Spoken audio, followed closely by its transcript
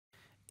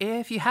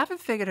If you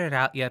haven't figured it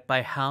out yet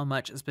by how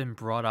much has been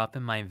brought up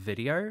in my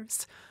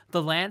videos,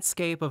 the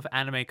landscape of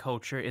anime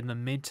culture in the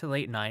mid to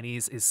late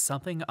 90s is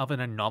something of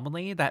an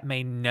anomaly that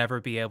may never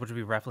be able to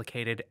be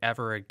replicated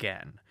ever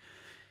again.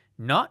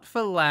 Not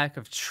for lack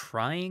of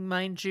trying,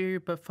 mind you,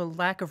 but for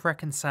lack of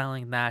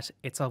reconciling that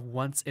it's a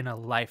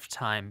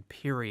once-in-a-lifetime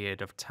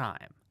period of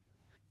time.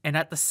 And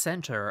at the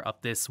center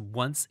of this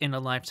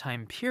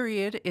once-in-a-lifetime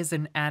period is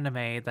an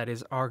anime that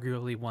is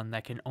arguably one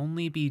that can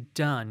only be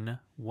done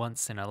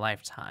once in a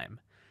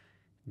lifetime.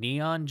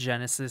 Neon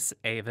Genesis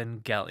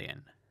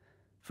Evangelion.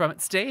 From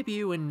its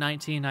debut in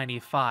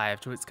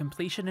 1995 to its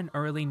completion in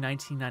early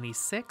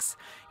 1996,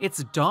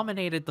 it's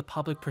dominated the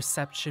public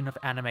perception of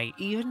anime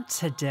even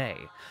today,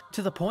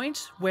 to the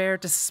point where,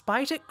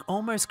 despite it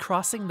almost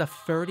crossing the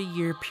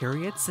 30-year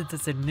period since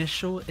its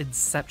initial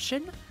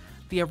inception,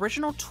 the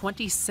original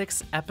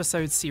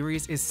 26-episode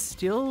series is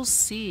still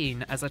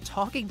seen as a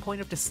talking point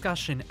of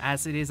discussion,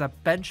 as it is a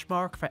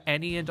benchmark for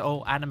any and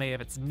all anime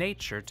of its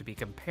nature to be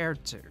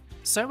compared to.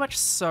 So much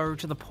so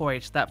to the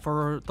point that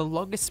for the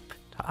longest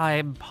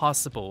time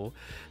possible,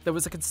 there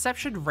was a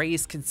conception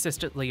raised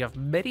consistently of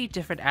many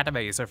different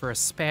animes over a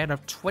span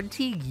of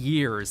 20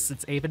 years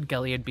since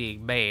Evangelion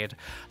being made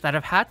that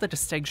have had the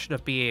distinction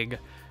of being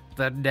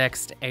the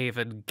next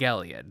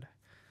Evangelion.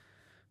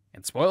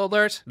 And spoiler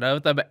alert, none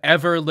of them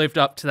ever lived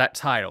up to that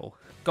title.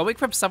 Going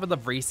from some of the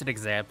recent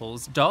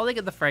examples, Darling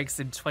in the Franxx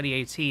in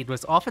 2018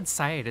 was often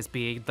cited as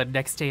being the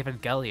next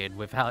Evangelion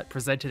with how it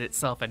presented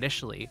itself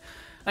initially,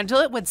 until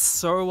it went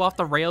so off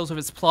the rails with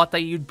its plot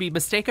that you'd be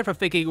mistaken for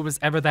thinking it was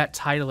ever that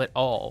title at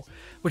all,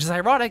 which is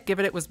ironic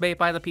given it was made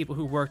by the people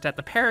who worked at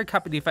the parent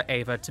company for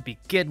Eva to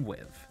begin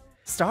with.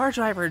 Star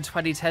Driver in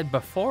 2010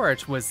 before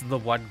it was the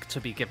one to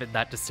be given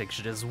that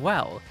distinction as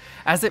well,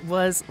 as it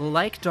was,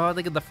 like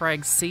Darling in the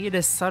Franxx, seen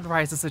as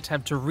Sunrise's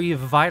attempt to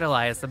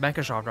revitalize the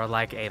mecha genre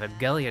like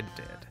Evangelion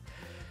did.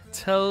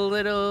 To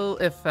little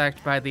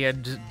effect by the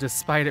end,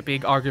 despite it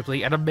being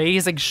arguably an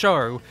amazing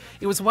show,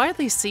 it was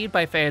widely seen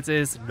by fans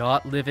as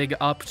not living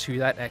up to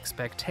that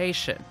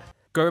expectation.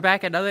 Go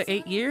back another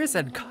 8 years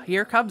and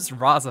here comes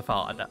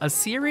Razaphon, a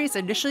series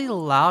initially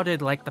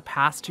lauded like the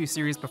past two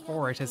series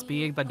before it as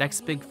being the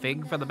next big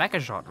thing for the mecha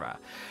genre,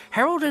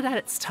 heralded at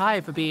its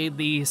time for being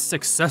the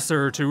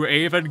successor to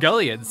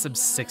Evangelion some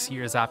 6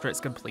 years after its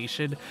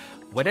completion,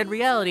 when in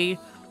reality,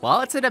 while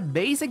it's an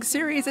amazing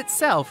series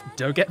itself,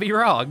 don't get me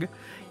wrong,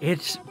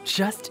 it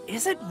just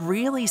isn't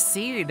really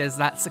seen as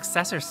that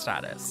successor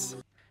status.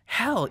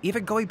 Hell,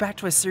 even going back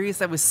to a series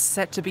that was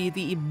set to be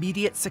the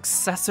immediate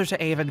successor to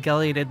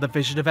Evangelion in the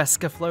Vision of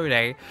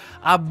Escaflowne,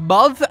 a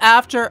month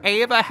after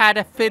Eva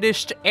had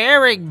finished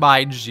airing,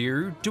 mind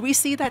you, do we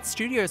see that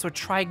studios were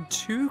trying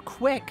too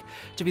quick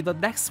to be the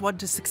next one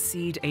to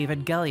succeed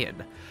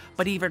Evangelion,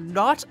 but either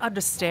not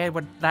understand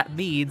what that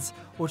means,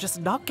 or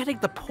just not getting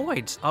the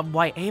point on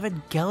why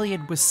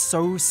Evangelion was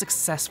so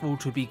successful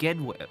to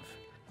begin with.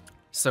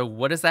 So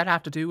what does that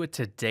have to do with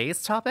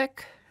today's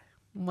topic?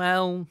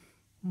 Well,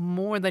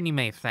 more than you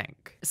may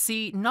think.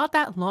 See, not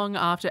that long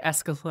after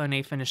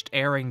Escaflowne finished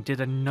airing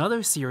did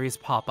another series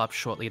pop up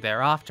shortly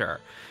thereafter,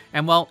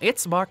 and while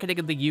its marketing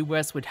in the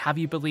US would have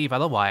you believe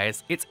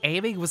otherwise, its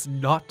aiming was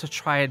not to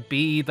try and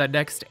be the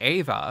next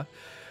Eva,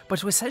 but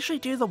to essentially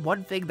do the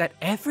one thing that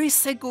every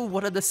single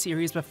one of the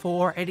series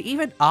before and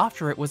even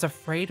after it was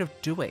afraid of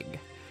doing.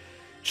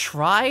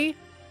 Try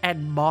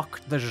and mock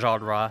the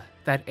genre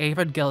that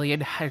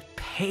Evangelion had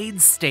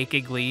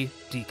painstakingly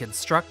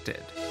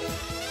deconstructed.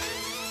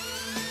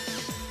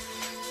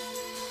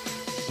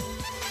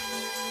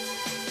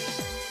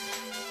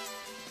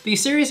 The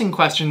series in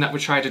question that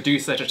would try to do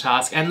such a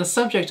task, and the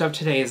subject of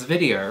today's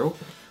video,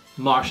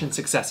 Martian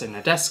Successor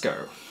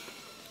Nadesico.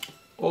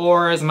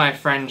 Or as my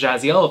friend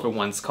Jazzy Oliver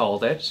once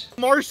called it,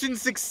 Martian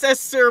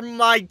Successor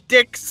my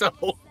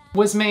Dixo!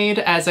 Was made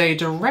as a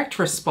direct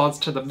response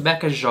to the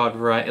mecha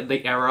genre in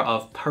the era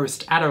of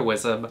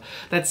post-Adoism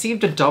that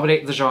seemed to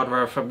dominate the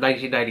genre from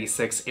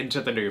 1996 into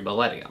the new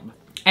millennium.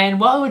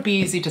 And while it would be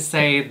easy to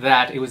say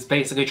that it was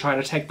basically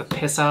trying to take the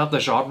piss out of the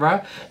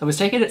genre, it was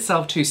taking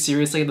itself too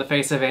seriously in the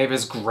face of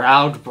Eva's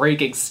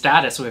groundbreaking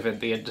status within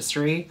the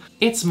industry,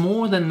 it's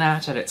more than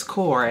that at its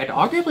core, and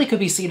arguably could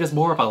be seen as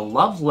more of a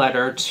love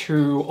letter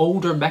to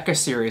older mecha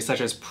series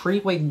such as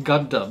Pre-Wing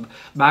Gundam,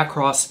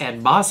 Macross,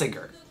 and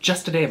Mazinger,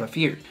 just to name a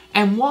few.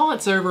 And while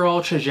its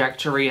overall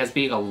trajectory as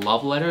being a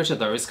love letter to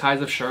those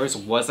kinds of shows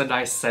was a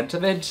nice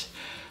sentiment,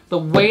 the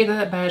way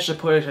that it managed to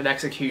put it in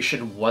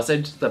execution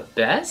wasn't the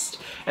best,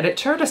 and it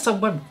turned a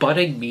somewhat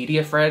budding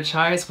media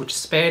franchise, which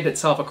spanned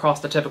itself across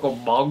the typical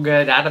manga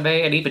and anime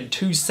and even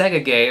 2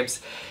 Sega games,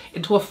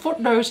 into a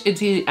footnote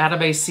into the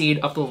anime scene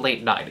of the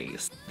late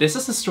 90s. This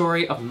is the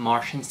story of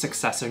Martian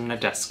Successor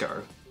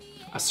Nadesico,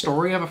 a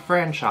story of a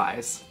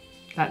franchise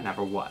that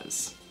never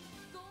was.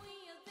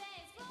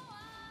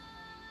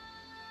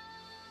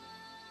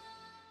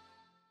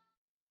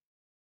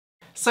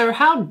 So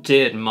how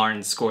did Martin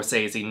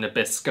Scorsese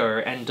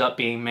Nabisco end up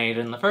being made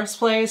in the first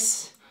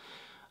place?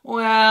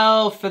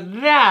 Well, for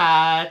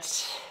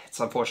that, it's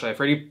unfortunately a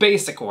pretty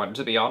basic one,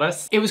 to be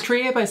honest. It was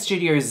created by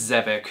Studio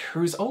Zevik,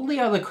 whose only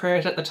other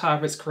credit at the time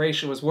of its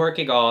creation was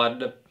working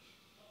on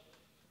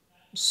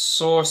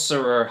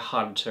Sorcerer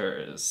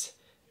Hunters,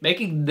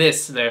 making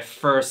this their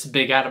first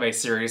big anime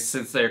series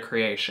since their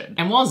creation.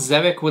 And while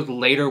Zevik would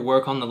later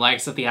work on the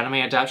likes of the anime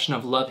adaptation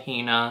of Love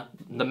Hina,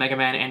 the Mega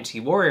Man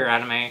Anti-Warrior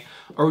anime,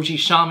 Oji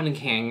Shaman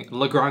King,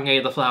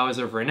 Lagrange The Flowers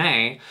of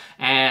Rin-Ne,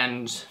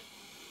 and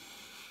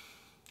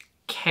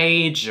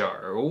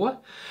Keijo,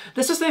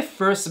 this was their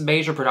first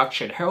major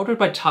production, heralded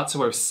by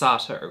Tatsuo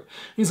Sato,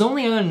 whose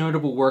only other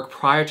notable work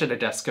prior to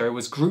Nadesico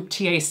was Group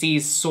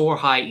TAC's Soar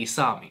High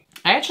Isami.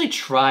 I actually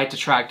tried to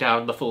track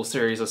down the full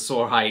series of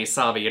Soar High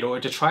Isami in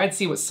order to try and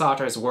see what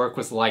Sato's work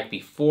was like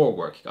before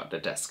working on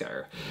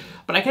Nadesico,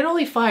 but I can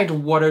only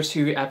find 1 or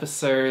 2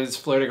 episodes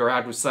floating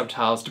around with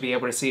subtitles to be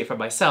able to see it for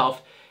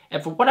myself,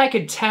 and from what I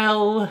could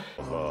tell...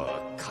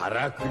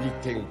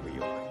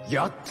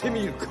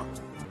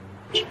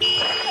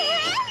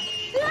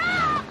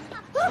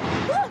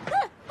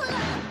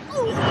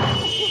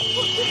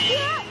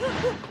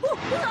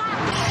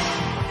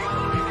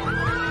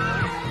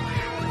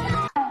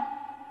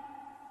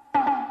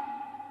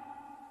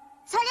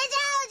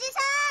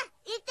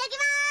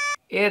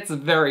 It's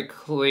very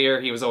clear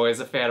he was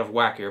always a fan of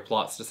wackier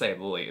plots, to say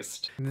the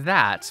least.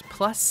 That,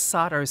 plus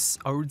Sato's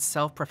own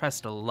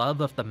self-professed love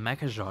of the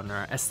mecha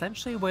genre,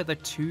 essentially were the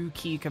 2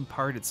 key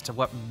components to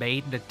what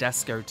made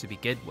Nadesico to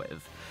begin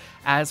with.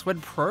 As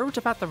when probed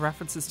about the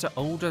references to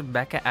older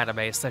mecha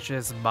anime such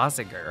as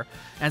Mazinger,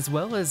 as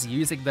well as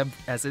using them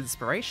as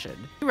inspiration,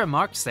 he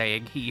remarked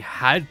saying he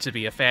had to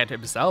be a fan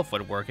himself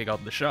when working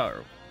on the show.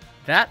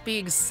 That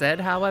being said,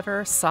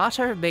 however,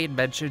 Sato made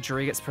mention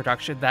during its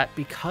production that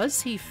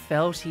because he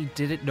felt he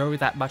didn't know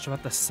that much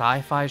about the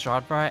sci-fi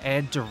genre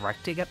and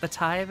directing at the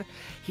time,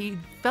 he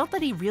felt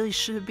that he really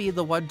shouldn't be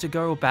the one to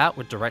go about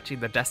with directing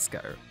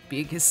Nadesico,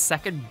 being his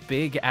second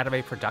big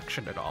anime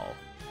production at all.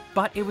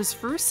 But it was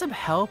through some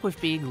help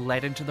with being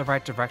led into the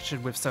right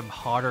direction with some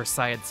harder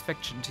science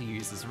fiction to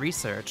use as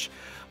research,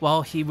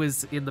 while he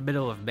was in the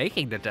middle of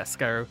making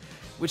Nadesico,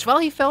 which while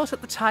he felt at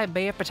the time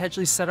may have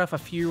potentially set off a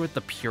few with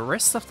the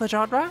purists of the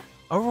genre,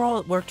 overall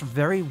it worked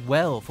very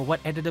well for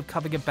what ended up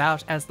coming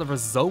about as the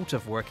result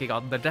of working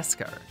on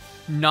Nadesico.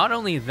 Not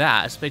only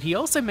that, but he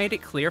also made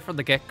it clear from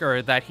the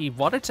get-go that he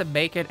wanted to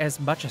make it as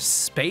much a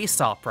space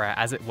opera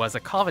as it was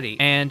a comedy,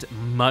 and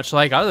much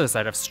like others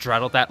that have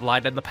straddled that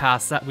line in the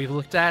past that we've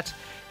looked at,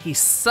 he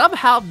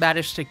somehow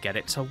managed to get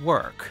it to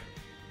work.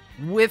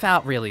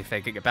 Without really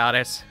thinking about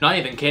it. Not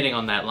even kidding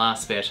on that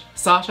last bit,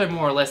 Sato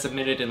more or less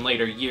admitted in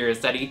later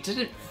years that he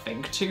didn't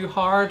think too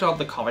hard on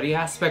the comedy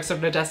aspects of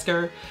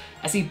Nadesico,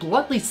 as he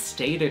bluntly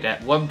stated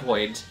at one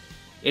point,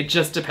 "It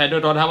just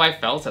depended on how I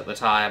felt at the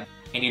time."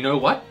 And you know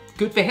what?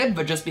 Good for him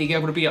for just being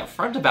able to be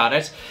upfront about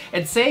it,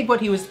 and saying what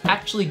he was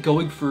actually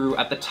going through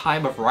at the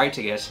time of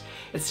writing it,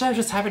 instead of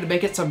just having to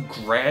make it some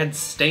grand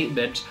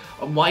statement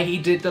on why he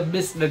did the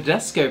Miss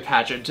Nadesico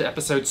pageant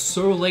episode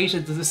so late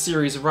into the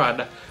series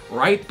run,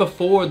 right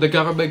before the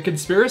government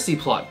conspiracy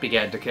plot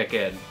began to kick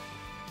in.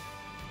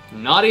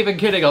 Not even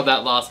kidding on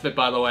that last bit,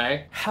 by the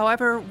way.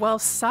 However, while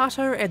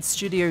Sato and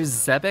Studio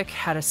Zevik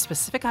had a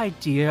specific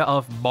idea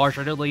of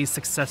marginally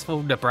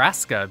successful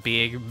Nebraska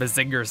being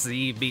Mazinger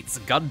Z meets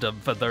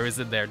Gundam for those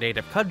in their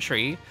native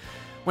country,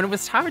 when it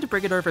was time to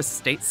bring it over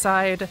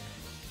stateside,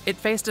 it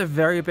faced a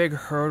very big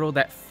hurdle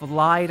that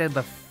flied in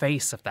the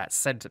face of that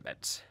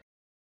sentiment.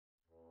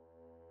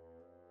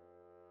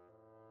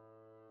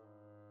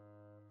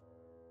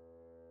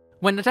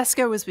 When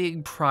Nadesico was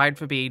being primed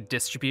for being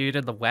distributed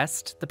in the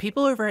West, the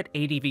people over at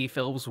ADV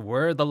Films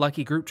were the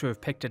lucky group to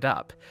have picked it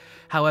up.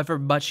 However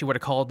much you would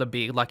have called them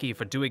being lucky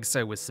for doing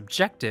so was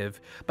subjective,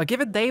 but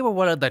given they were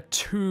one of the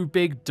 2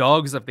 big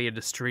dogs of the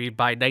industry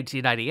by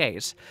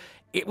 1998,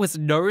 it was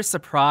no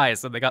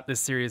surprise when they got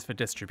this series for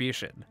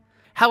distribution.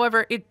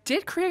 However, it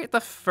did create the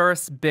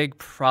first big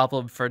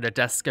problem for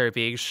Nadesico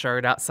being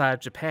shown outside of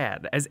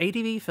Japan, as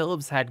ADV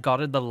Films had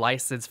gotten the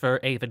license for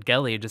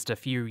Evangelion just a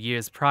few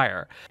years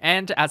prior,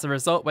 and as a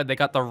result, when they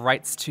got the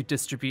rights to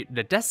distribute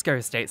Nadesico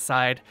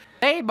stateside,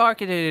 they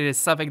marketed it as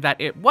something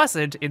that it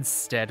wasn't,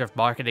 instead of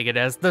marketing it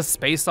as the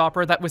space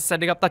opera that was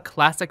sending up the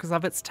classics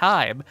of its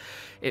time.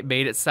 It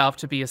made itself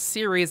to be a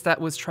series that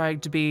was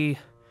trying to be...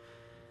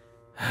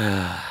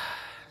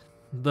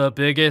 the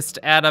biggest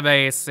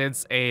anime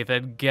since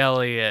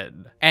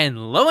Evangelion.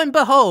 And lo and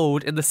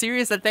behold, in the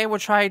series that they were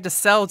trying to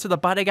sell to the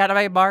budding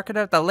anime market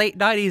of the late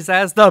 90s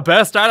as the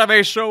best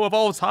anime show of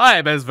all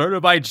time as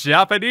voted by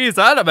Japanese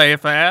anime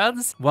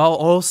fans, while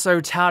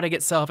also touting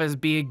itself as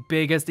being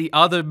big as the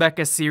other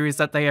mecha series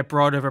that they had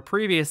brought over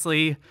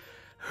previously,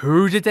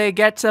 who did they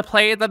get to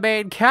play the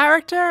main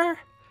character?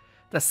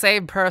 The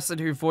same person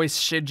who voiced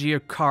Shinji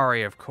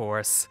Ikari, of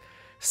course.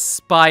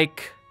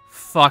 Spike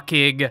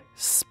fucking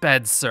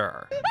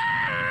Spencer.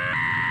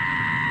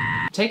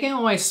 Taking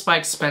away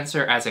Spike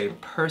Spencer as a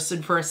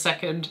person for a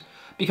second,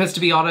 because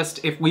to be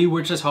honest, if we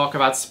were to talk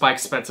about Spike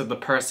Spencer the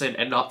person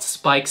and not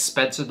Spike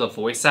Spencer the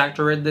voice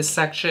actor in this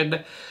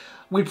section,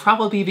 we'd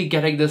probably be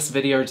getting this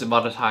video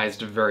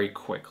demonetized very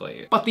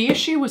quickly. But the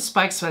issue with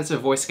Spike Spencer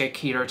voicing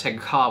Akito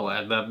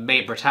Tenkawa, the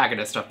main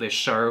protagonist of this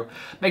show,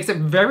 makes it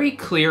very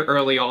clear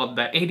early on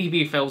that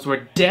ADV Films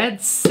were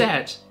dead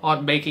set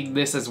on making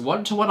this as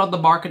one-to-one on the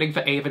marketing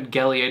for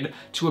Evangelion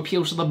to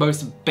appeal to the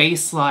most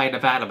baseline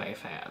of anime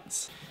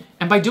fans.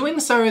 And by doing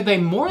so, they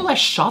more or less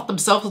shot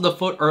themselves in the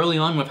foot early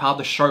on with how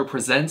the show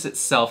presents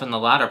itself in the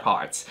latter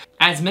parts,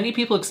 as many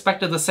people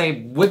expected the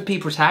same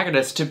wimpy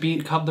protagonist to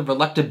become the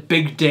reluctant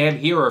big damn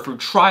hero through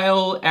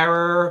trial,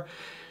 error,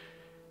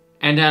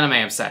 and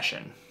anime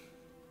obsession.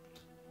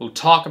 We'll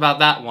talk about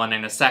that one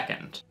in a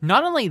second.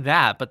 Not only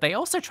that, but they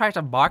also tried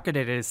to market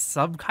it as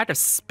some kind of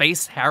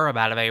space harem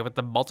anime with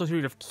the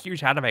multitude of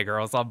cute anime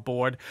girls on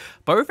board,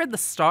 both in the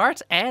start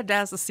and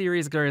as the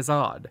series goes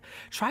on,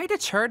 trying to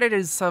turn it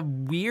into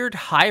some weird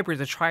hybrid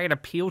to try and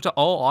appeal to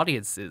all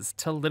audiences,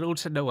 to little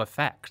to no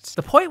effect.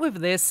 The point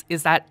with this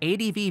is that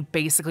ADV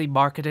basically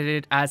marketed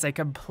it as a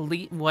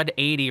complete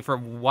 180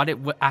 from what it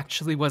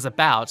actually was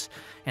about,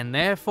 and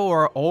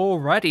therefore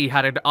already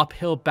had an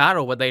uphill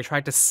battle when they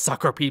tried to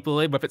sucker people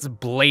in with its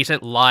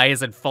blatant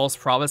lies and false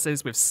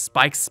promises with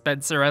Spike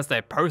Spencer as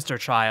their poster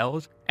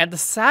child. And the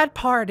sad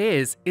part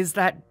is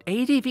that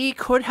ADV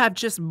could have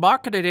just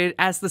marketed it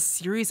as the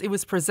series it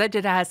was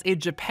presented as in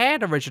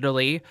Japan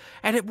originally,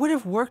 and it would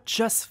have worked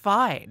just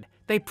fine.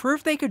 They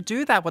proved they could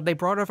do that when they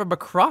brought over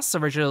Macross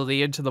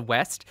originally into the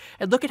West,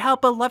 and look at how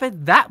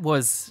beloved that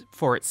was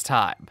for its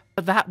time.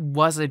 But that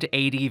wasn't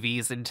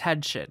ADV's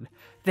intention.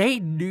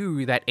 They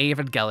knew that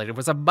Evangelion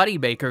was a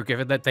moneymaker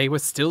given that they were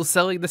still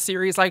selling the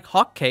series like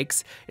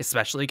hotcakes,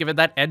 especially given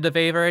that End of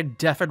Eva and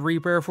Death and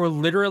Rebirth were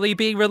literally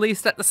being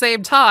released at the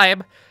same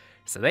time.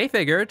 So they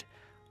figured,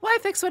 why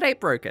fix what ain't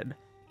broken?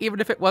 Even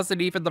if it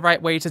wasn't even the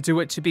right way to do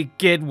it to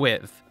begin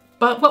with.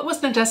 But what was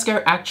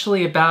Nadesico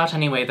actually about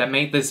anyway that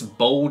made this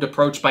bold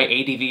approach by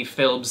ADV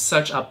Films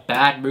such a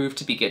bad move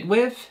to begin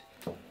with?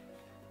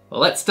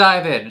 Well, let's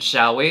dive in,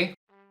 shall we?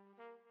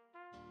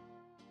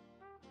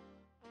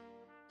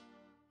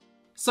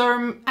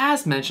 So,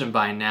 as mentioned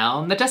by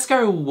now,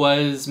 Nadesico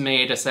was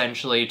made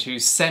essentially to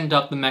send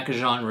up the mecha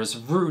genre's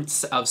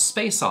roots of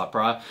space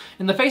opera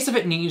in the face of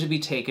it needing to be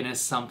taken as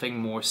something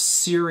more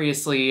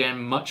seriously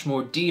and much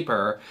more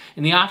deeper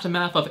in the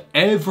aftermath of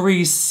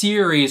every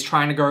series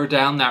trying to go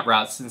down that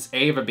route since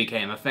Eva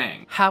became a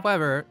thing.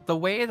 However, the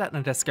way that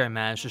Nadesico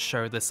managed to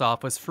show this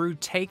off was through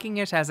taking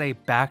it as a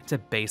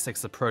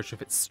back-to-basics approach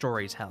with its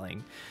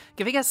storytelling,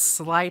 giving us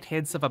slight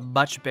hints of a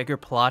much bigger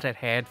plot at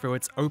hand through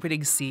its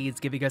opening scenes,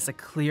 giving us a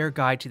clear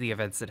guide to the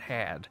events at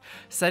hand,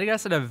 setting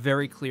us in a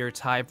very clear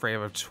time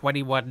frame of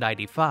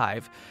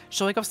 2195,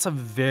 showing off some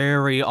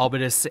very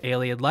ominous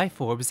alien life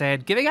forms,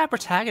 and giving our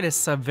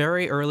protagonist some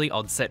very early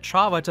onset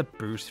trauma to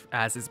boost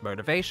as his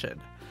motivation.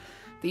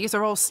 These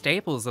are all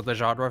staples of the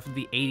genre from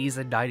the 80s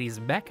and 90s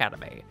mech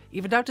anime,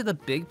 even down to the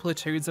big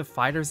platoons of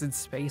fighters in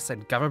space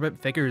and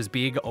government figures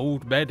being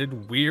old men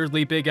in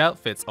weirdly big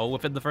outfits all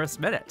within the first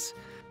minute.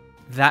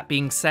 That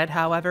being said,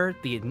 however,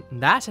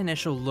 that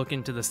initial look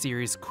into the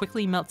series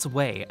quickly melts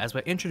away as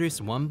we're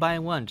introduced one by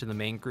one to the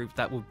main group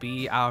that will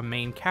be our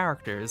main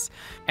characters,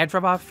 and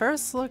from our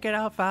first look at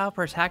our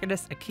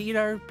protagonist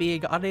Akito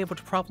being unable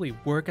to properly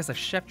work as a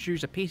chef due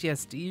to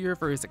PTSD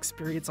for his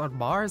experience on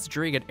Mars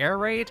during an air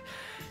raid,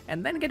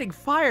 and then getting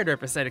fired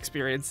over said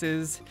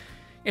experiences,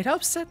 it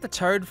helps set the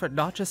tone for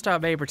not just our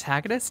main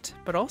protagonist,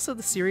 but also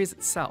the series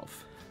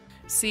itself.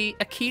 See,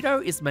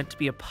 Akito is meant to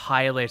be a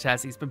pilot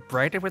as he's been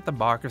branded with the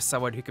mark of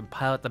someone who can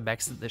pilot the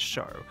mechs in this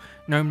show,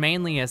 known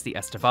mainly as the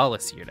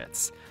Estevalis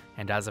units,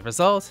 and as a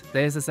result,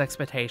 there's this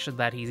expectation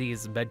that he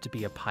is meant to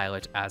be a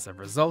pilot as a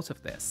result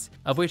of this,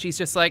 of which he's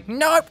just like,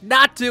 nope,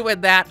 not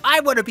doing that,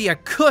 I want to be a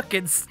cook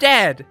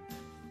instead!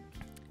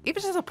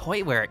 Even to the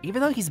point where,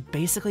 even though he's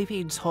basically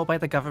being told by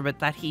the government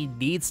that he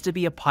needs to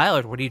be a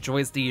pilot when he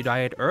joins the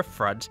United Earth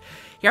Front,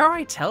 he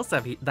already tells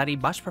them that he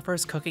much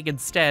prefers cooking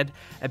instead,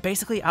 and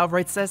basically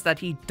outright says that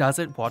he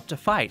doesn't want to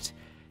fight,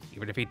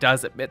 even if he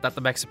does admit that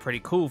the mechs are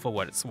pretty cool for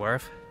what it's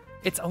worth.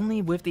 It's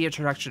only with the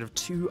introduction of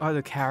two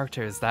other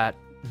characters that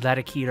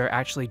Akito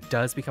actually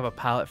does become a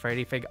pilot for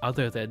anything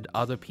other than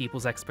other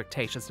people's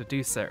expectations to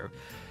do so.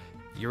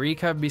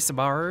 Eureka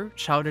Misamaru,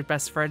 childhood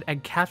best friend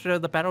and captain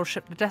of the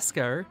battleship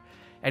Nadesico,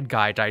 and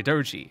Guy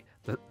Daidoji,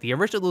 the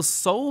original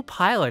sole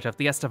pilot of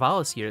the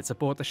Estevalis units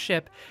aboard the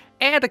ship,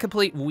 and a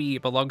complete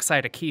weeb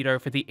alongside Akito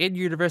for the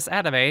in-universe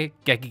anime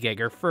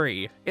Gekigager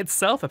 3,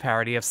 itself a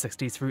parody of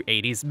 60s through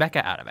 80s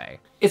mecha anime.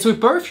 It's with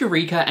both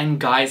Eureka and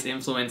Guy's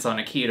influence on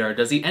Akito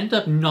does he end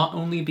up not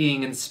only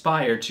being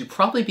inspired to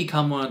probably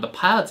become one of the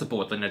pilots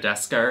aboard the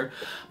Nadesico,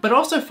 but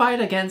also fight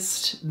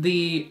against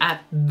the,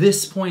 at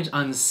this point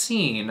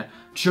unseen,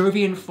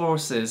 Jovian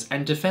forces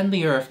and defend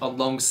the Earth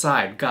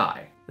alongside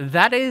Guy.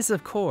 That is,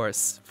 of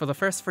course, for the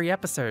first 3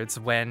 episodes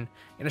when,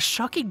 in a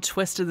shocking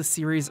twist of the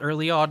series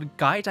early on,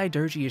 Guy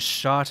Daidoji is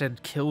shot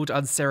and killed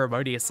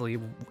unceremoniously,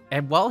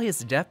 and while his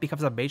death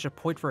becomes a major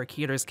point for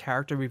Akito's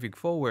character moving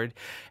forward,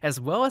 as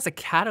well as a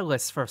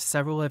catalyst for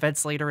several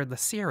events later in the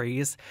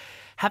series,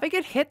 having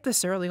it hit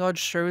this early on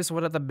shows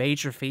one of the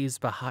major themes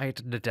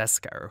behind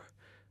Nadesico.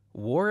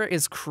 War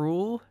is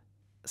cruel,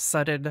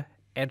 sudden,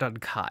 and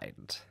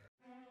unkind.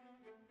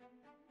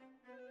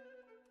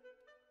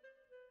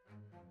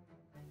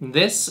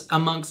 This,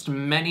 amongst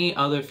many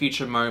other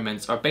future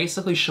moments, are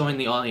basically showing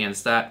the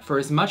audience that for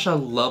as much a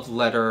love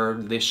letter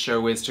this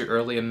show is to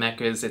earlier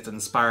mechas it's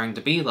inspiring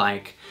to be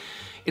like,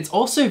 it's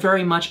also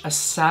very much a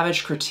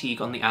savage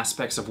critique on the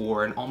aspects of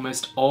war in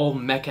almost all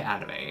mecha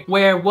anime,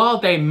 where while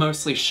they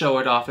mostly show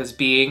it off as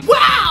being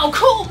 "Wow,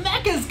 cool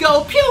mechas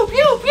go pew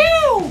pew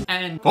pew!"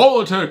 and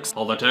 "Politics,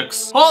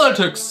 politics,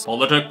 politics,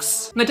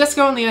 politics,"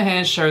 Nadesico on the other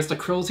hand shows the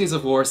cruelties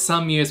of war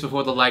some years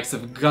before the likes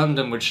of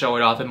Gundam would show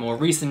it off in more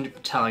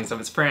recent tellings of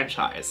its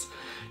franchise.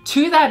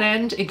 To that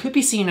end, it could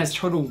be seen as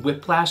total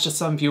whiplash to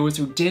some viewers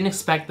who didn't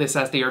expect this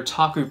as the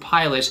otaku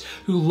pilot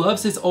who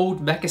loves his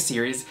old mecha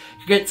series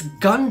who gets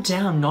gunned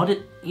down not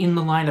in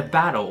the line of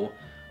battle,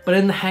 but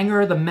in the hangar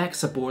of the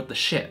mechs aboard the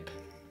ship.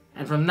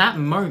 And from that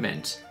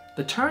moment,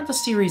 the turn of the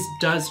series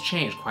does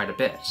change quite a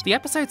bit. The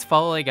episodes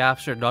following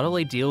after not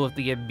only deal with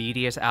the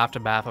immediate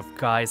aftermath of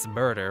Guy's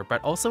murder,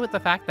 but also with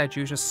the fact that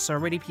due to so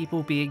many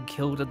people being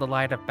killed in the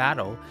line of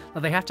battle,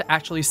 that they have to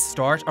actually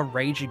start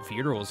arranging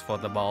funerals for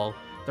them all.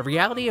 The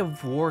reality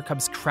of war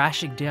comes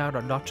crashing down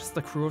on not just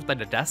the crew of the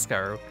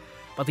Nadesico,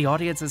 but the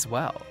audience as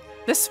well.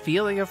 This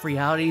feeling of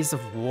realities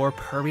of war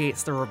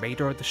permeates the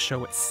remainder of the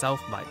show itself,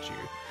 mind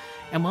you.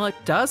 And while it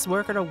does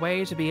work in a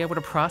way to be able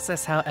to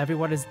process how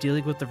everyone is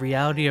dealing with the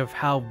reality of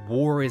how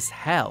war is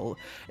hell,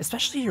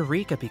 especially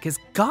Eureka, because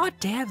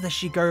goddamn does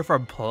she go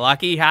from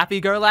plucky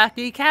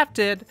happy-go-lucky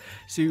captain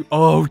to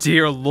oh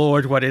dear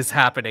lord what is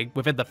happening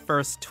within the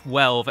first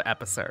 12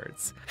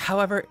 episodes.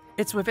 However,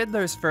 it's within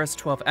those first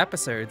 12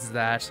 episodes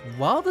that,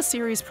 while the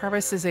series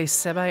premise is a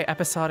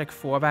semi-episodic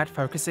format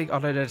focusing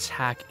on an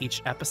attack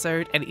each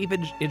episode and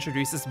even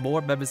introduces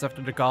more members of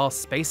the Nagal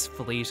Space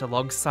Fleet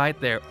alongside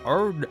their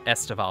own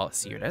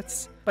Estivalis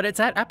units, but it's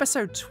at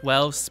episode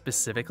 12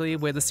 specifically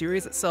where the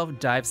series itself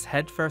dives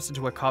headfirst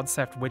into a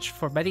concept which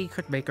for many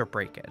could make or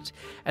break it,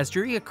 as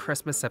during a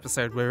Christmas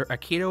episode where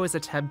Akito is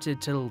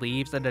attempted to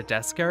leave the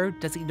Nadesico,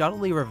 does he not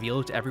only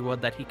reveal to everyone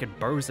that he can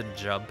Boson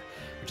jump,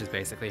 which is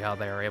basically how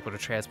they are able to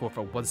transport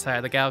from one side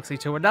of the galaxy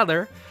to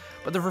another,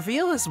 but the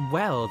reveal as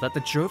well that the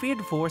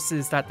Jovian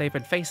forces that they've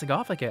been facing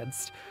off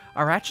against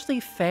are actually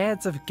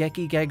fans of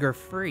Gekiganger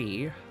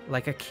Free,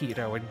 like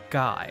Akito and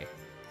Guy.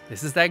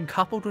 This is then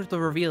coupled with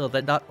the reveal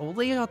that not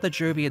only are the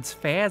Jovians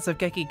fans of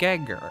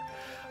Gekiganger,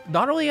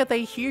 not only are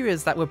they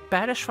heroes that were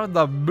banished from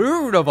the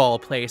moon of all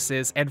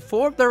places and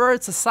formed their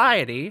own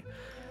society,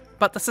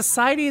 but the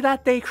society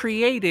that they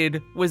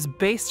created was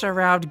based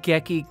around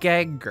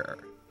Gekiganger.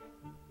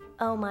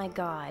 Oh my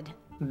god.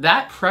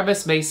 That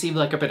premise may seem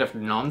like a bit of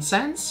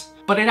nonsense,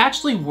 but it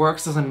actually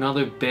works as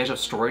another bit of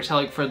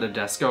storytelling for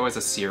Nadesico as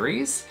a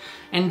series,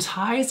 and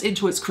ties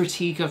into its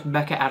critique of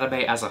mecha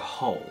anime as a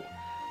whole,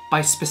 by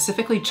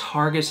specifically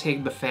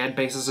targeting the fan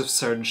bases of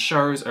certain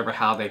shows over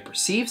how they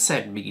perceive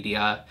said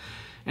media,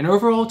 and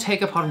overall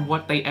take upon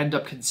what they end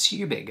up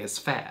consuming as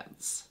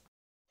fans.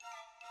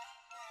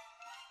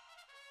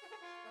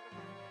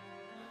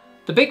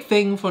 The big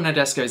thing for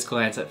Nadesico's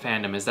glance at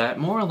fandom is that it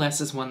more or less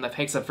is one that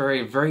paints a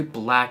very, very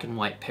black and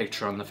white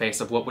picture on the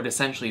face of what would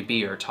essentially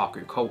be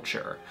otaku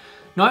culture.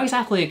 Not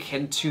exactly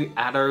akin to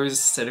Ado's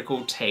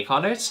cynical take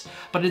on it,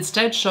 but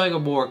instead showing a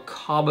more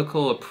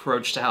comical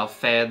approach to how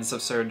fans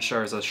of certain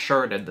shows are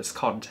shown in this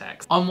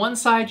context. On one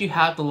side you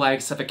have the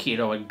likes of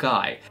Akito and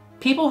Guy,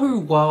 people who,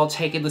 while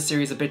taking the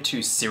series a bit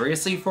too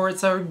seriously for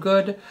its own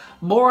good,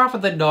 more often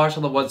than not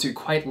are the ones who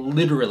quite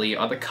literally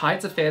are the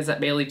kinds of fans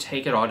that merely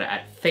take it on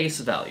at face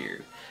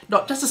value,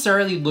 not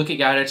necessarily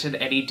looking at it in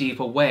any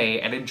deeper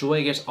way and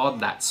enjoying it on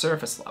that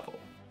surface level.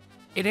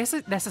 It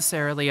isn't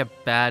necessarily a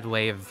bad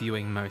way of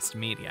viewing most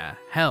media.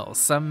 Hell,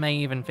 some may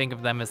even think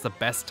of them as the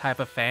best type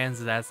of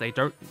fans, as they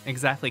don't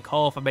exactly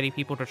call for many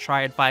people to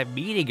try and find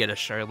meaning in a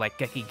show like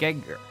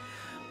Gekiganger,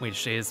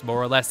 which is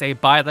more or less a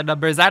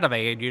by-the-numbers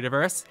anime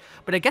universe,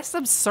 but it gets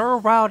them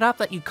so riled up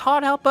that you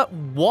can't help but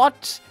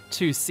want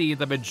to see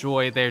them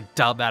enjoy their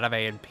dumb anime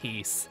in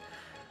peace.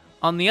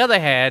 On the other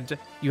hand,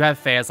 you have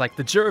fans like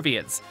the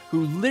Jovians,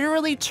 who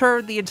literally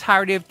turned the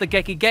entirety of the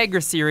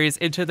Gekiganger series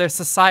into their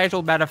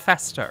societal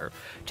manifesto,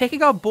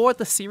 taking on board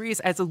the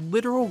series as a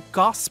literal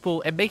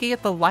gospel and making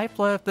it the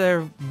lifeblood of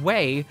their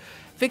way.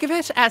 Think of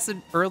it as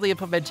an early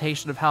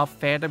implementation of how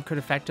fandom could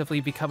effectively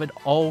become an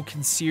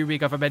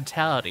all-consuming of a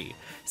mentality,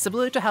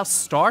 similar to how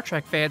Star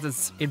Trek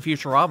fans in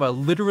Futurama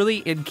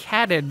literally in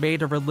canon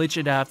made a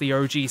religion out of the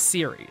OG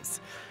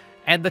series.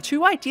 And the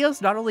two ideas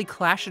not only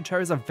clash in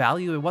terms of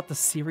value and what the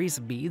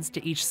series means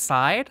to each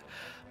side,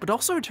 but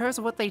also in terms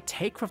of what they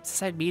take from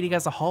said meaning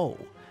as a whole.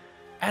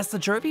 as the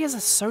Jovians are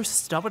so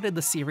stubborn in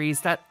the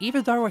series that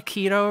even though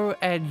Akito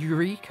and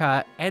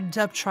Eureka end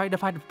up trying to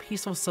find a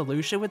peaceful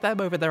solution with them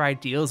over their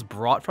ideals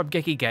brought from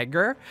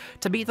Gekigenger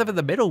to meet them in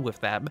the middle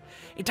with them,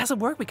 it doesn't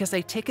work because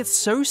they take it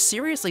so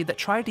seriously that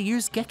trying to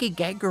use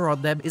Gekigenger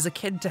on them is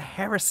akin to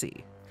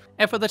heresy.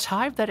 And for the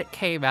time that it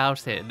came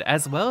out in,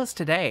 as well as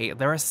today,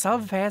 there are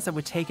some fans that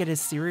would take it as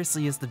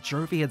seriously as the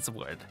Jovians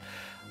would.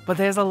 But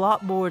there's a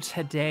lot more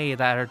today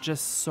that are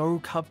just so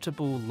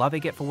comfortable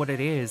loving it for what it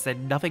is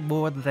and nothing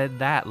more than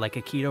that, like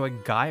Akito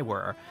and Guy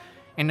were.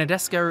 And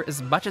Nadesico,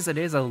 as much as it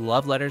is a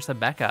love letter to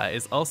Mecha,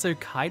 is also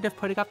kind of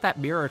putting up that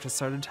mirror to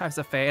certain types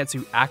of fans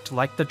who act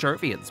like the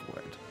Jovians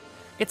would.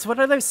 It's one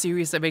of those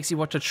series that makes you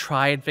want to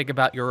try and think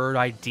about your own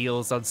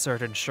ideals on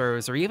certain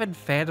shows or even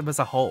fandom as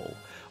a whole,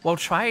 while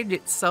trying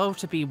itself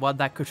to be one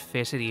that could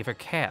fit in either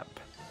camp.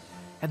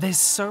 And there's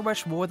so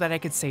much more that I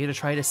could say to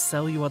try to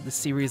sell you on the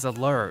series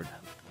alone.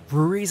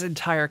 Ruri's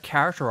entire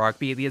character arc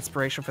being the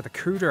inspiration for the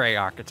Kudere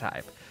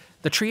archetype.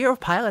 The trio of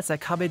pilots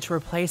that come in to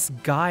replace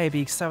Guy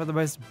being some of the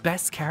most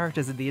best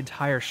characters in the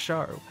entire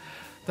show.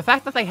 The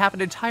fact that they have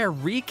an entire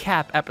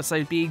recap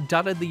episode being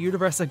done in the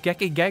universe of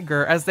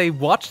Gekigenger as they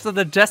watch the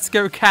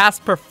Nadesico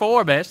cast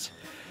perform it.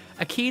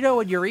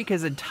 Akito and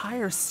Eureka's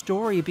entire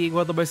story being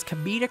one of the most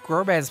comedic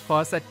romance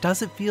plots that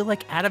doesn't feel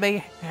like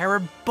anime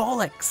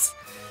parabolics.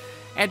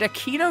 And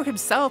Akito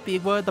himself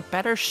being one of the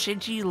better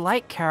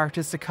Shinji-like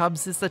characters to come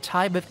since the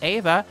time of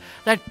Eva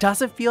that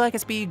doesn't feel like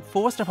it's being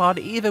forced upon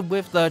even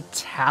with the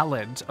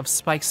talent of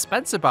Spike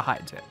Spencer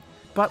behind it.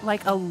 But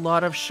like a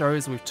lot of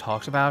shows we've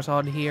talked about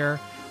on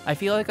here, I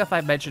feel like if I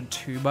mentioned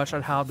too much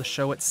on how the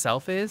show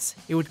itself is,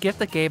 it would give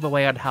the game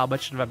away on how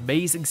much of an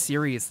amazing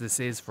series this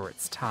is for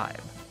its time.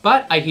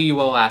 But I hear you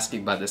all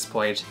asking by this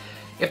point,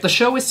 if the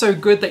show is so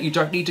good that you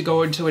don't need to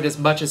go into it as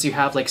much as you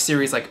have like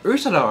series like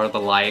Utena or the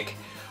like,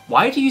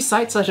 why do you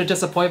cite such a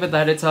disappointment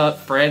that it's a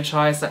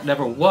franchise that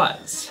never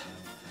was?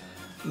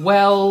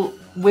 Well,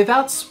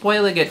 without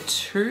spoiling it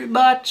too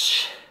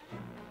much,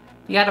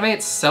 the anime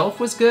itself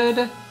was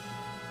good,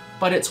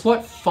 but it's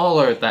what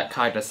followed that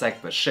kind of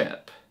sank the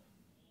ship.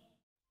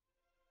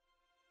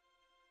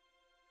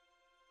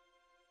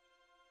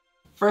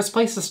 First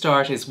place to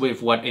start is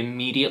with what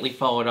immediately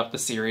followed up the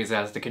series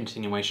as the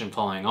continuation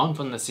following on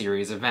from the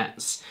series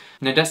events.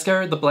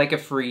 Nadesico, The Blank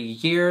of 3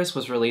 Years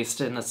was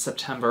released in the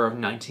September of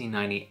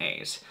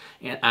 1998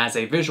 as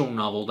a visual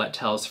novel that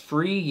tells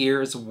 3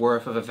 years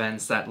worth of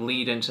events that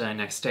lead into the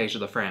next stage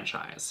of the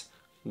franchise,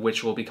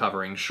 which we'll be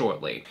covering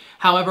shortly.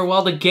 However,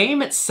 while the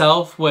game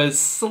itself was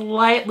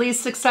slightly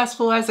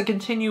successful as a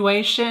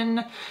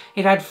continuation,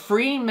 it had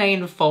 3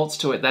 main faults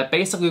to it that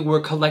basically were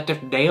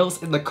collective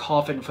nails in the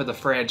coffin for the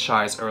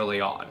franchise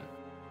early on.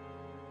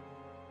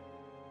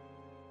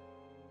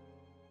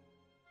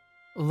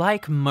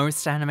 Like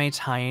most anime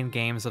tie-in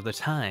games of the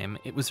time,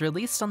 it was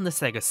released on the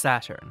Sega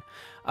Saturn,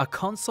 a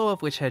console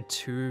of which had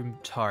 2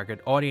 target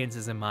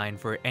audiences in mind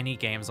for any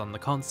games on the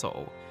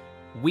console: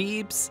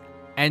 weebs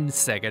and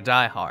Sega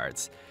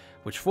diehards,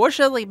 which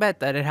fortunately meant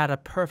that it had a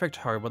perfect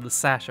home on the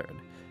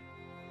Saturn.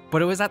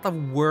 But it was at the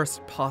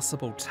worst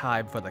possible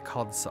time for the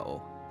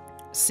console.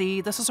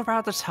 See, this was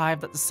around the time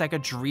that the Sega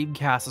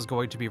Dreamcast was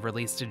going to be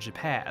released in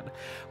Japan,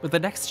 with the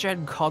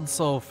next-gen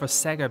console for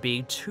Sega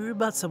being 2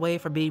 months away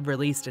from being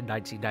released in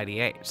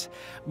 1998,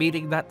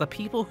 meaning that the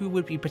people who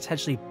would be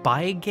potentially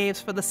buying games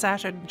for the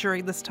Saturn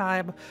during this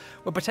time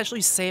were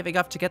potentially saving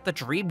up to get the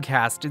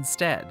Dreamcast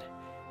instead.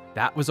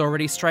 That was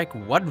already strike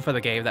 1 for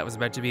the game that was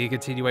meant to be a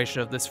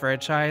continuation of this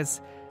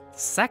franchise. The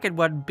second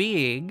one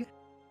being...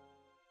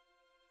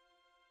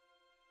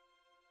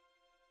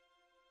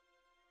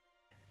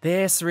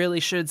 This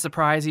really should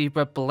surprise you,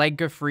 but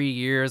Blank of 3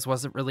 Years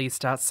wasn't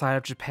released outside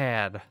of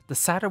Japan. The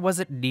Saturn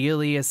wasn't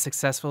nearly as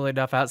successful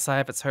enough outside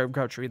of its home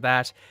country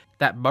that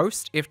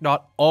most, if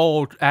not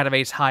all,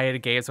 anime tie-in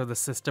games on the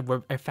system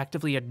were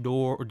effectively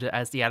ignored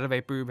as the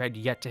anime boom had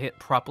yet to hit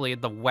properly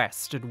in the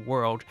Western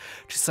world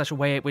to such a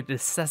way it would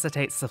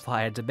necessitate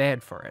supply and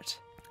demand for it.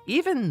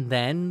 Even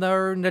then,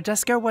 though,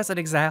 Nadesico wasn't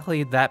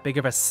exactly that big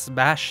of a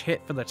smash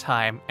hit for the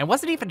time, and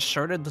wasn't even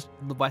shown in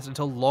the West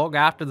until long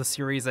after the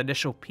series'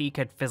 initial peak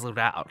had fizzled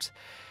out.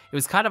 It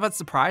was kind of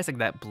unsurprising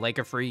that Blank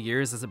of 3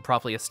 Years isn't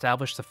properly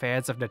established to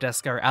fans of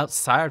Nadesico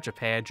outside of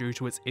Japan due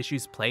to its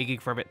issues plaguing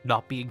from it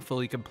not being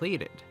fully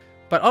completed.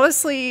 But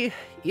honestly,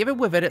 even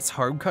within its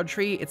home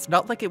country, it's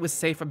not like it was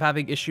safe from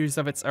having issues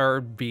of its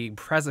own being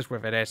present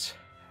within it,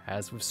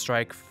 as with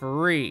Strike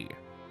 3.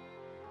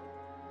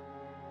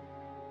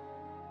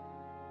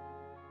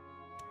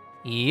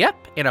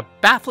 Yep, in a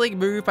baffling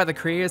move by the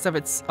creators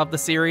of the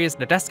series,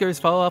 Nadesico's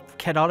follow-up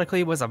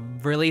canonically was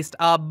released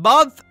a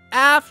month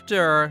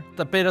after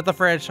the bit of the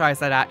franchise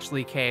that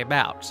actually came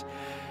out,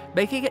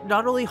 making it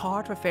not only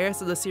hard for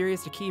fans of the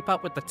series to keep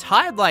up with the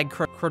timeline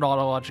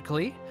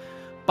chronologically,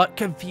 but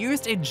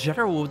confused in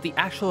general with the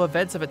actual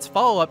events of its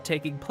follow-up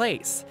taking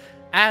place.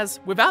 as,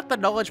 without the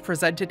knowledge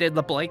presented in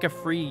the blink of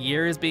 3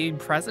 years being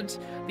present,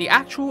 the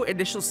actual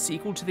initial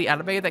sequel to the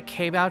anime that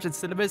came out in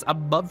cinemas a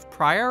month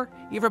prior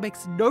either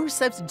makes no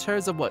sense in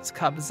terms of what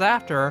comes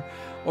after,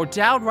 or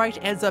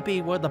downright ends up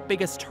being one of the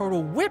biggest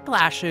total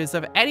whiplashes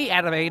of any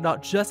anime,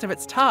 not just of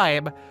its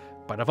time,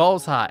 but of all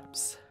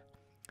times.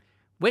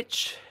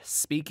 Which,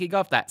 speaking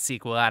of that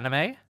sequel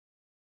anime,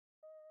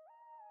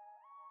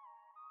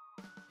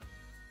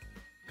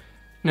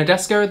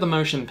 Nadesico the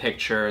motion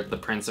picture, The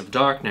Prince of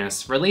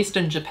Darkness, released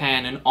in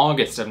Japan in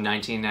August of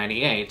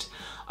 1998,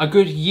 a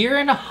good year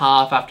and a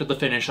half after the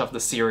finish of the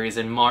series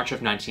in March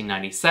of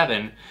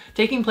 1997,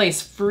 taking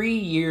place 3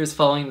 years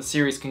following the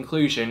series'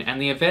 conclusion and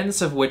the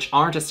events of which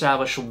aren't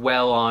established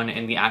well on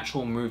in the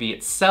actual movie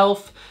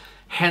itself,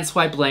 hence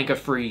why blank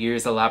of 3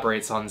 years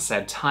elaborates on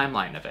said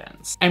timeline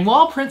events. And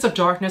while Prince of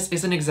Darkness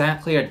isn't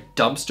exactly a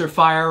dumpster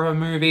fire of a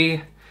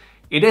movie,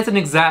 it isn't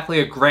exactly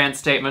a grand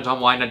statement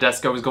on why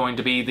Nadesico is going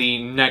to be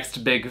the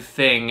next big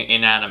thing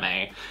in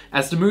anime,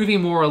 as the movie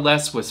more or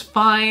less was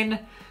fine,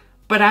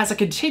 but as a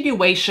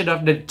continuation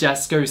of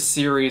Nadesico's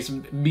series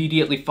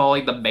immediately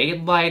following the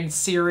mainline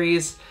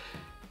series,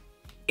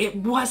 it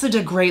wasn't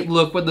a great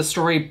look when the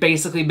story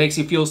basically makes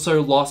you feel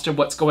so lost in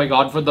what's going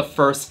on for the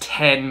first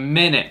 10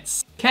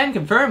 minutes. Can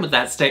confirm with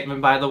that statement,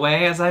 by the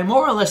way, as I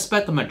more or less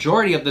spent the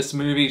majority of this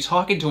movie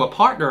talking to a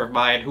partner of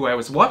mine who I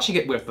was watching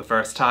it with the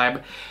first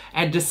time,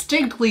 and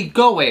distinctly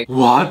going,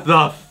 "What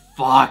the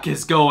fuck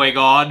is going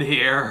on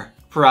here?"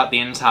 throughout the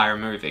entire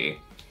movie.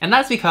 And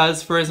that's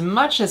because, for as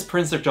much as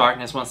Prince of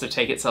Darkness wants to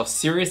take itself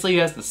seriously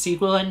as the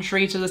sequel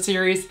entry to the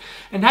series,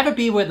 and have it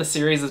be where the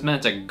series is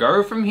meant to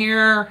go from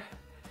here,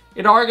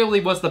 it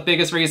arguably was the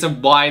biggest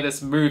reason why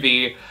this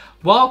movie,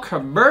 while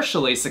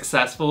commercially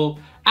successful,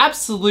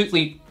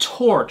 absolutely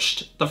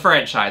torched the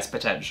franchise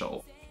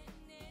potential.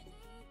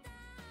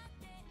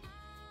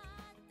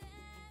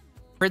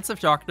 Prince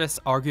of Darkness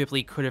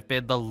arguably could have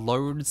been the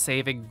lone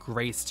saving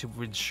grace to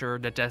ensure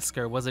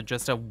Nadesico wasn't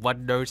just a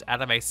one-note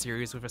anime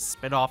series with a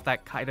spin-off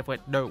that kind of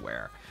went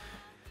nowhere.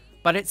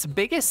 But its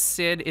biggest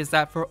sin is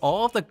that for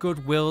all of the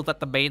goodwill that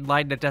the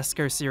mainline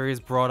Nadesico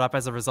series brought up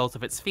as a result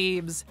of its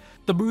themes,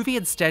 the movie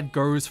instead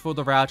goes for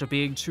the route of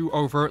being too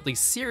overtly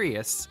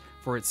serious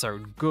for its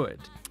own good.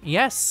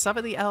 Yes, some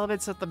of the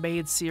elements of the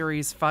main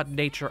series' fun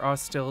nature are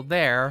still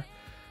there,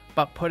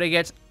 but putting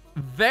it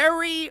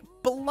very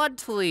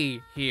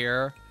bluntly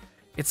here,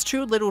 it's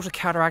too little to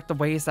counteract the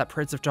ways that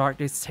Prince of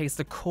Darkness takes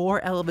the core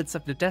elements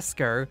of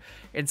Nadesico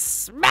and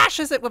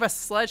smashes it with a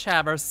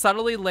sledgehammer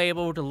subtly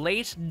labeled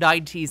late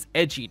 90s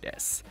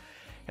edginess.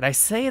 And I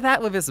say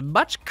that with as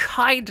much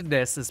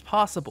kindness as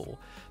possible,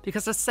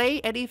 because to say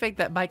anything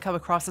that might come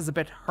across as a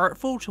bit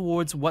hurtful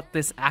towards what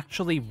this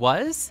actually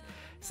was,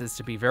 since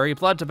to be very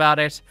blunt about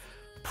it,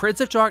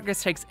 Prince of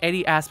Darkness takes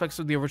any aspects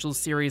of the original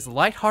series'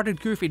 lighthearted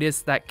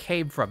goofiness that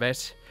came from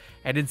it,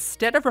 and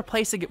instead of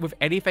replacing it with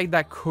anything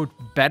that could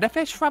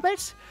benefit from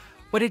it,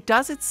 what it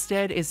does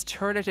instead is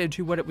turn it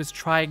into what it was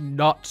trying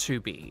not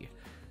to be.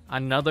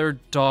 Another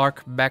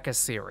dark mecha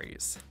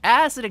series.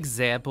 As an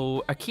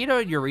example,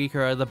 Akito and Eureka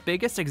are the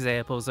biggest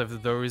examples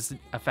of those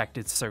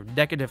affected so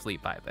negatively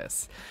by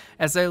this,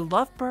 as a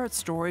Lovebird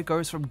story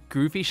goes from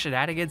goofy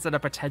shenanigans and a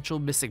potential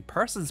missing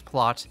persons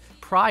plot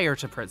prior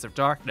to Prince of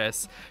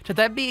Darkness, to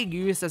them being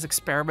used as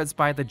experiments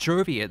by the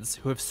Jovians,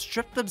 who have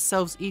stripped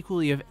themselves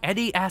equally of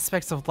any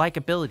aspects of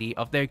likability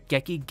of their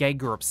Geki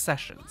Gengar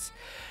obsessions.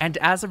 And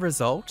as a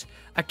result,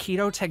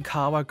 Akito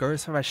Tenkawa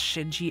goes from a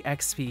Shinji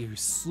XP who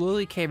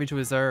slowly came into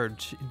his own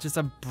to just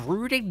a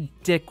brooding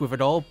dick with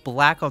an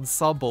all-black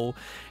ensemble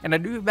and a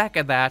new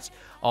mecha that,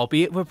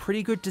 albeit with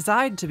pretty good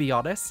design to be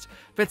honest,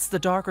 fits the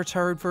darker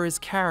tone for his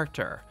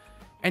character.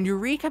 And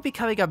Eureka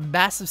becoming a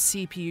massive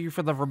CPU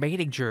for the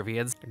remaining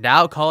Jovians,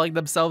 now calling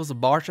themselves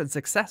Martian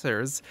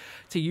Successors,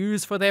 to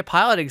use for their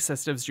piloting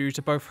systems due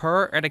to both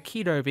her and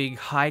Akito being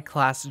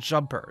high-class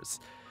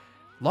jumpers.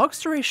 Long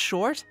story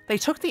short, they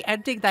took the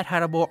ending that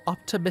had a more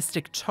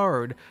optimistic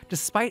tone,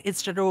 despite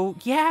its general,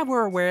 yeah,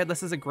 we're aware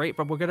this isn't great,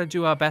 but we're gonna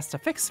do our best to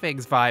fix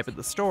things vibe in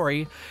the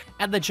story,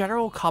 and the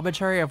general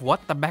commentary of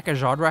what the mecha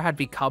genre had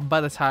become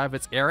by the time of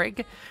its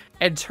airing,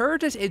 and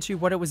turned it into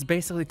what it was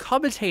basically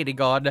commentating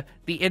on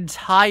the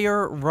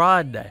entire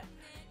run.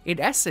 In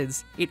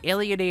essence, it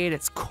alienated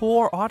its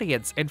core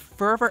audience and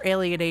further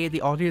alienated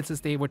the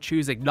audiences they were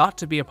choosing not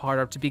to be a part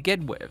of to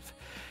begin with.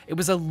 It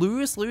was a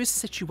lose-lose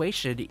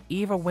situation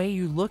either way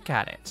you look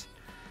at it.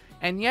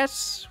 And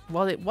yet,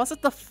 while it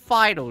wasn't the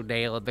final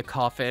nail in the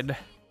coffin,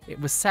 it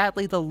was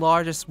sadly the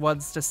largest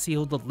ones to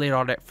seal the lid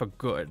on it for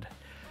good.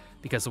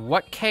 Because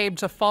what came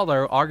to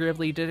follow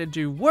arguably didn't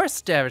do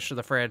worse damage to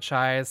the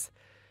franchise,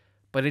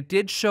 but it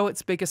did show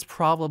its biggest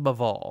problem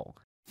of all.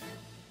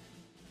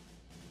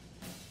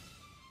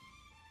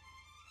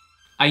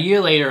 A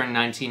year later in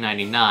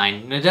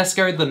 1999,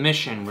 Nadesico The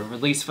Mission was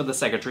released for the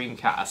Sega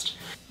Dreamcast,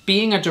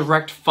 being a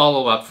direct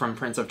follow-up from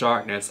Prince of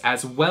Darkness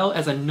as well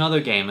as another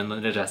game in the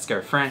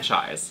Nadesico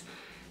franchise.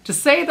 To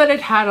say that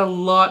it had a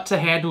lot to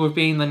handle with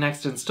being the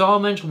next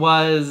installment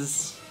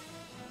was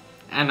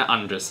an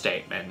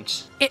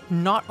understatement. It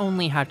not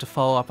only had to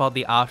follow up on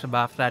the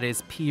aftermath that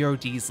is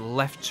POD's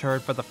left turn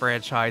for the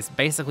franchise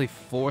basically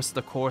forced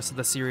the course of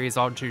the series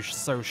onto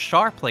so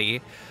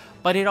sharply,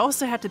 but it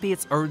also had to be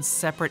its own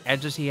separate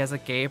entity as a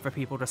game for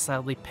people to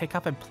suddenly pick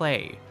up and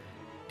play.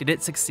 Did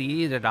it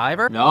succeed at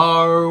either?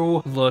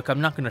 No! Look,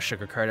 I'm not going to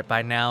sugarcoat it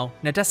by now.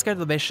 Nadesico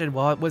the Mission,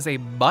 while it was a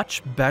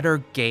much better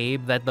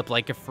game than the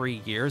Blank of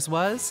 3 Years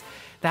was,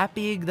 that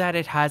being that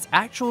it has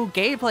actual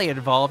gameplay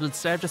involved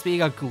instead of just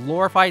being a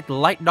glorified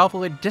light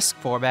novel in disc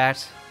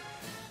format.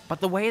 But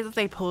the way that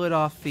they pull it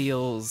off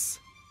feels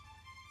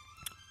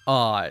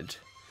odd.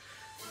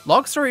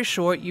 Long story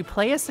short, you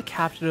play as the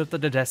captain of the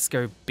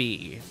Nadesico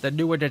B, the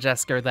newer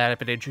Nadesico that had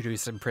been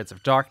introduced in Prince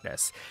of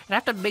Darkness, and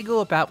have to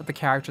mingle about with the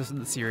characters in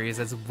the series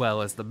as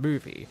well as the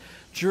movie,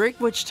 during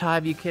which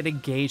time you can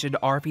engage in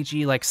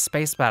RPG-like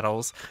space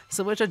battles,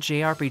 similar to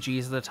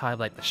JRPGs of the time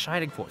like the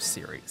Shining Force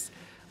series,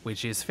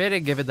 which is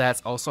fitting given that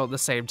it's also on the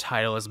same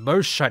title as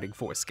most Shining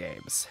Force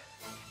games.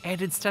 And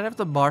instead of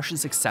the Martian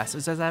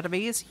Successors as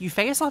enemies, you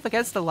face off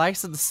against the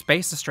likes of the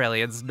Space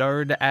Australians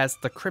known as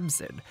the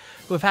Crimson,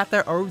 who have had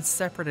their own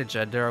separate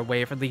agenda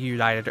away from the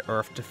United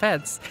Earth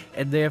defense,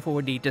 and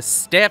therefore need to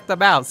stamp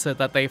them out so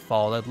that they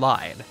fall in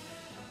line.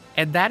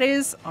 And that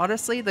is,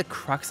 honestly, the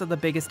crux of the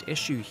biggest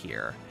issue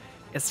here.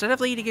 Instead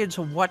of leading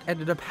into what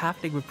ended up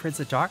happening with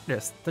Prince of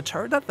Darkness, the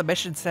turn that the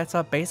mission sets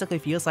up basically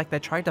feels like they're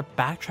trying to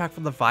backtrack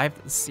from the vibe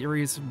that the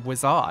series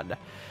was on.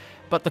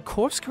 But the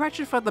course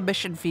correction for the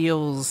mission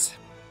feels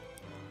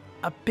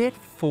a bit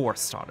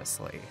forced,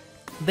 honestly.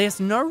 There's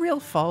no real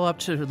follow-up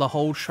to the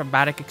whole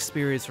traumatic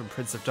experience from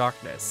Prince of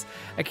Darkness.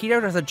 Akito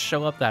doesn't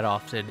show up that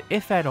often,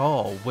 if at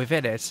all,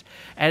 within it,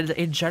 and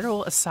in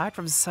general, aside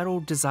from subtle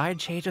design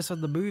changes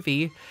from the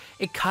movie,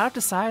 it kind of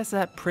decides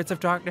that Prince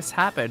of Darkness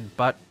happened,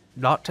 but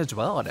not to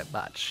dwell on it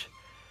much.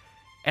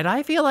 And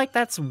I feel like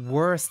that's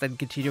worse than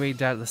continuing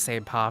down the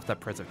same path that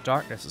Prince of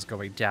Darkness was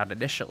going down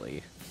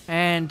initially.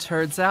 And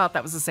turns out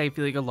that was the same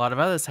feeling a lot of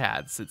others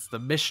had, since the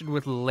mission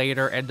would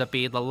later end up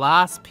being the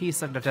last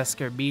piece of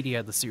Nadesico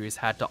media the series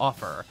had to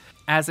offer.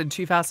 As in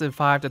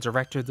 2005, the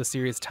director of the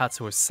series,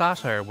 Tatsuo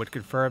Sato, would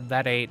confirm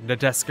that a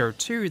Nadesico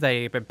 2 that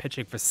he had been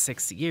pitching for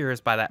 6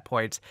 years by that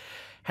point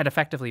had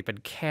effectively been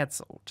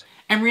cancelled.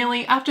 And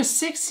really, after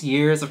 6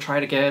 years of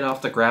trying to get it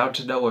off the ground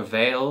to no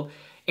avail,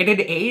 in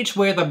an age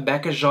where the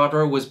mecha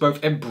genre was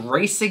both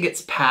embracing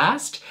its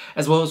past,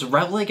 as well as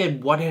reveling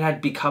in what it had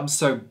become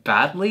so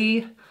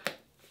badly,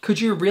 could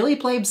you really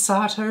blame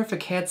Sato for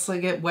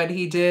cancelling it when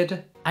he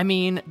did? I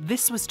mean,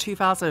 this was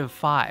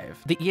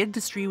 2005. The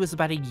industry was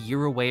about a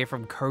year away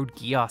from Code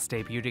Geass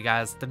debuting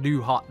as the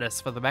new hotness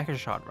for the mecha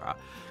genre.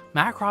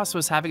 Macross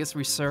was having its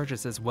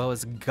resurgence as well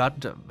as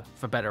Gundam,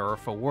 for better or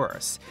for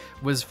worse,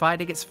 was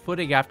finding its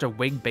footing after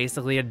Wing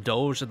basically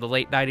indulged in the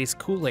late 90s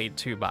Kool-Aid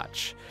too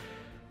much.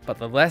 But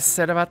the less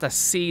said about the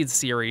Seed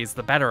series,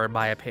 the better in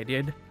my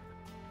opinion.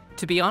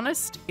 To be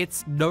honest,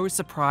 it's no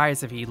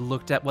surprise if he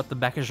looked at what the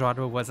mecha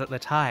genre was at the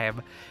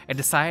time and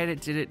decided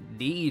it didn't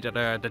need a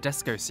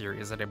Nadesico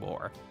series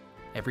anymore.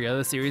 Every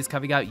other series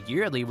coming out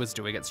yearly was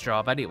doing its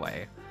job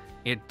anyway.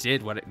 It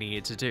did what it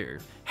needed to do.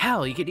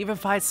 Hell, you can even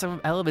find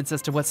some elements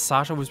as to what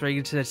Sato was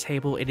bringing to the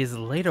table in his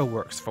later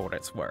works for what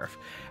it's worth,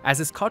 as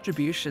his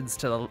contributions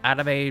to the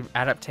anime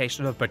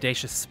adaptation of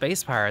Bodacious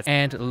Space Pirates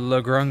and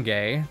Le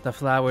Grunge, The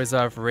Flowers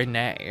of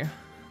Rin-Ne.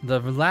 The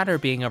latter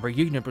being a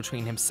reunion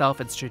between himself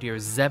and Studio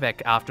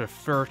Zebek after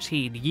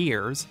 13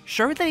 years,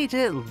 showed that he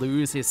didn't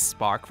lose his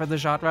spark for the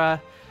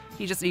genre,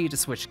 he just needed to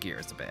switch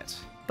gears a bit.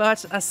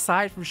 But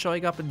aside from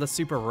showing up in the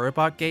Super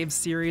Robot Games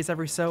series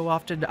every so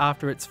often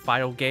after its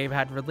final game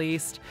had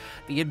released,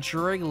 the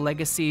enduring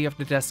legacy of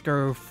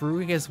Nadesico through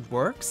his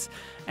works,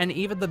 and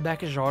even the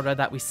mecha genre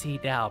that we see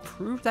now,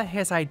 proved that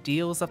his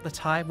ideals of the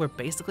time were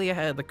basically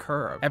ahead of the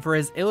curve. And for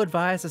as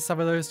ill-advised as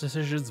some of those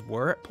decisions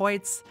were at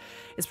points,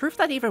 it's proof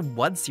that even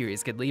one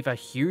series can leave a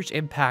huge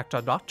impact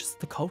on not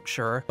just the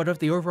culture, but of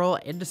the overall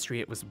industry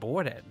it was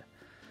born in.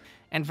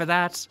 And for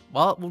that,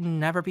 while it will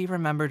never be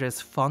remembered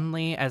as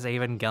fondly as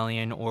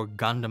Evangelion or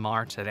Gundam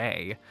are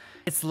today,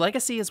 its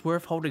legacy is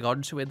worth holding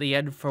on to in the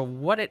end for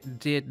what it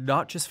did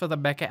not just for the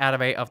mecha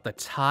anime of the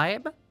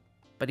time,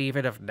 but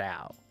even of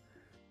now.